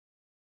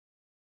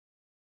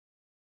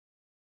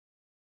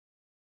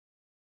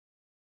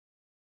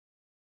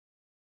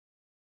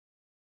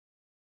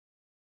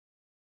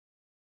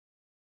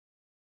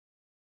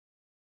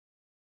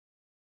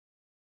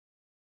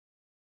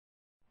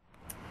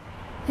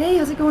Hey,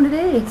 how's it going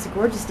today? It's a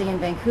gorgeous day in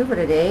Vancouver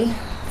today.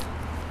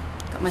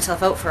 Got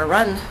myself out for a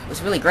run. It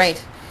was really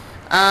great.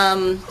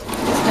 I'm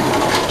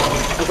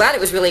glad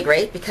it was really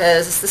great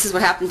because this is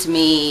what happened to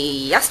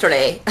me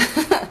yesterday.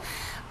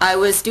 I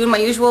was doing my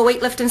usual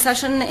weightlifting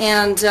session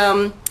and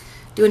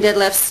doing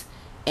deadlifts,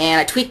 and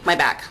I tweaked my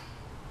back.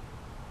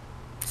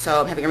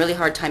 So I'm having a really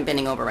hard time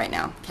bending over right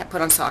now. Can't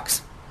put on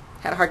socks.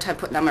 Had a hard time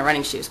putting on my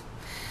running shoes.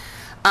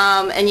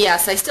 And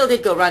yes, I still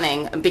did go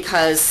running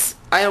because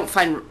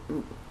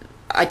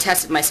I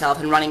tested myself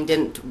and running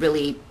didn't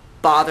really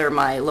bother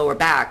my lower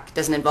back. It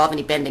doesn't involve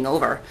any bending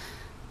over.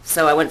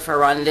 So I went for a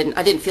run and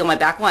I didn't feel my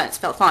back once.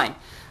 Felt fine.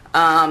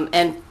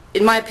 And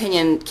in my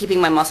opinion, keeping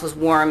my muscles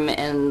warm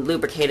and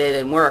lubricated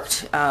and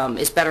worked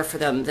is better for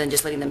them than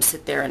just letting them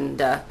sit there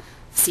and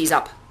seize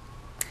up.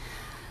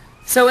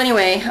 So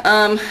anyway,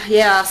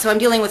 yeah, so I'm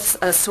dealing with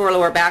a sore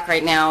lower back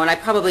right now, and I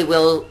probably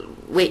will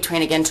weight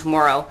train again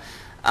tomorrow.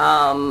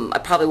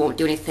 I probably won't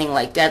do anything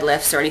like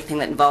deadlifts or anything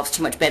that involves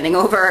too much bending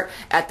over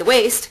at the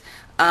waist,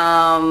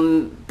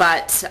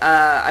 but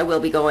I will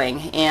be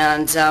going.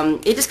 And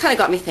it just kind of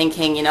got me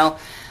thinking, you know,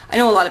 I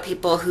know a lot of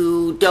people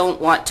who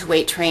don't want to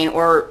weight train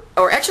or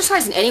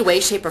exercise in any way,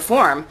 shape, or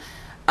form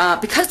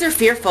because they're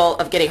fearful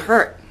of getting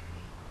hurt.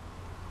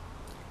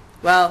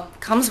 Well,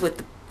 it comes with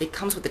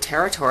the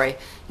territory.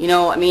 You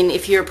know, I mean,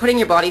 if you're putting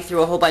your body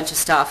through a whole bunch of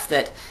stuff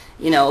that,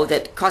 you know,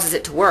 that causes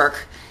it to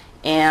work,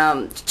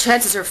 and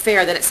chances are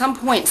fair that at some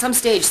point, some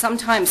stage,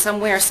 sometime,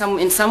 somewhere,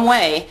 in some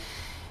way,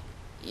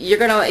 you're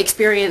going to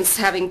experience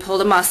having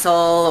pulled a muscle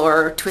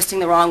or twisting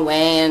the wrong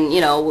way. And,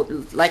 you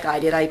know, like I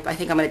did, I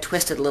think I'm going to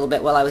twist it a little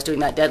bit while I was doing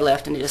that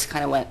deadlift, and it just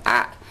kind of went,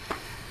 ah.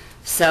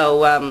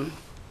 So,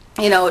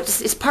 you know,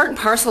 it's part and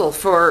parcel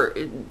for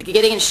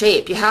getting in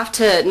shape. You have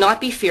to not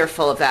be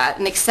fearful of that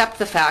and accept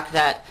the fact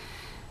that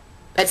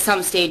at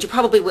some stage you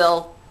probably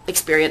will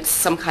experience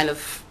some kind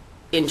of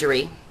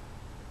injury.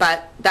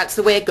 But that's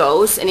the way it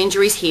goes, and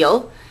injuries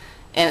heal,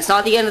 and it's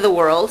not the end of the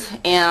world,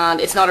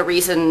 and it's not a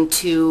reason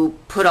to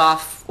put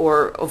off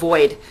or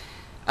avoid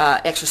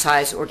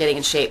exercise or getting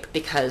in shape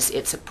because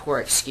it's a poor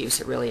excuse.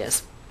 It really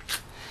is.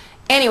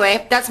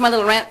 Anyway, that's my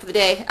little rant for the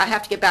day. I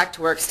have to get back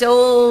to work.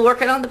 Still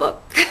working on the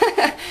book.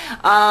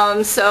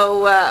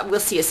 So we'll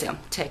see you soon.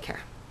 Take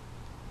care.